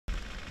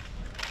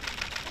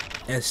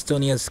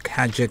Estonia's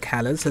Kaja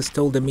Kallas has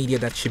told the media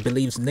that she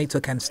believes NATO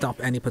can stop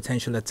any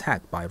potential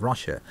attack by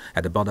Russia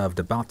at the border of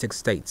the Baltic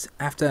states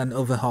after an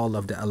overhaul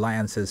of the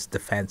alliance's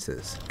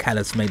defenses.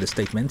 Kallas made the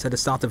statement at the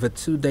start of a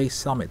two-day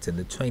summit in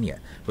Lithuania,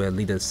 where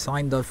leaders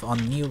signed off on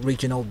new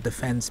regional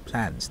defense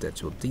plans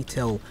that will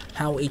detail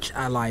how each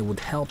ally would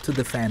help to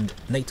defend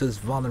NATO's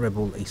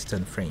vulnerable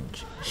eastern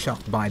fringe.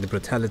 Shocked by the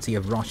brutality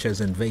of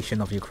Russia's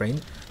invasion of Ukraine,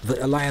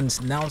 the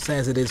alliance now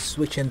says it is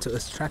switching to a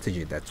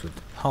strategy that would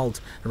halt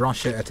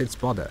Russia at its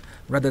border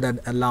rather than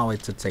allow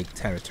it to take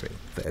territory.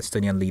 The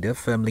Estonian leader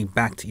firmly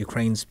backed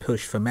Ukraine's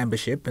push for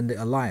membership in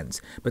the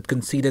alliance, but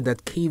conceded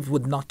that Kyiv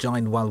would not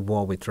join while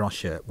war with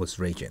Russia was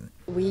raging.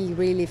 We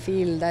really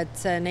feel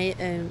that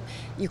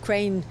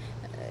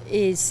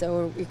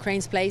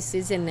Ukraine's place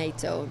is in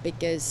NATO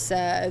because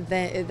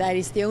that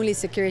is the only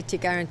security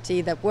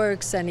guarantee that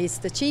works and is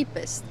the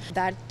cheapest.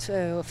 That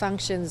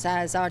functions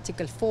as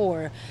Article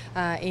 4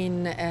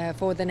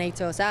 for the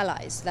NATO's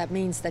allies. That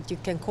means that you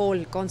can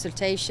call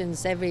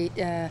consultations every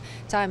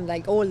time,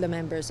 like all the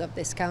members of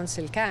this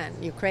council can.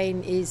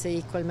 Ukraine is an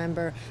equal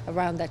member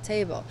around that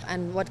table.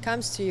 And what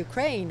comes to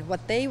Ukraine,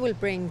 what they will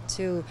bring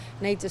to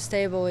NATO's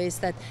table is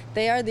that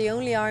they are the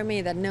only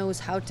army that knows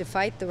how to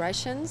fight the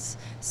Russians.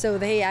 So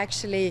they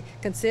actually,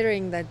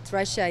 considering that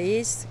Russia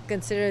is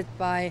considered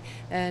by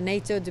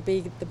NATO to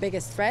be the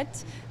biggest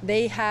threat,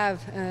 they have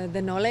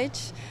the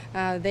knowledge,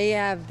 they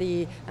have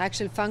the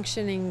actual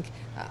functioning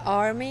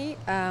army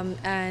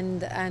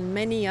and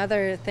many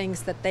other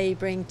things that they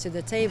bring to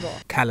the table.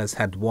 Kallas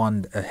had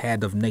warned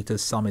ahead of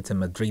NATO's summit in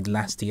Madrid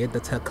last year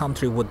that her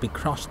country would be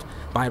crushed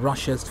by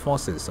Russia's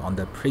forces on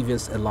the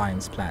previous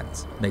alliance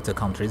plans. NATO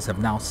countries have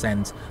now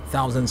sent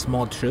thousands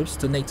more troops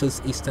to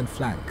NATO's eastern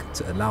flank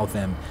to allow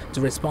them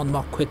to respond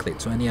more quickly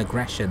to any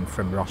aggression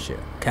from Russia.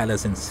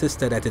 Kallas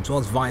insisted that it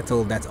was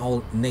vital that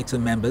all NATO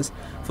members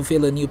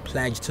fulfill a new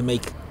pledge to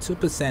make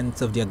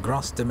 2% of their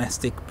gross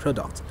domestic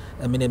product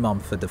a minimum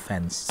for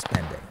defense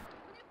spending.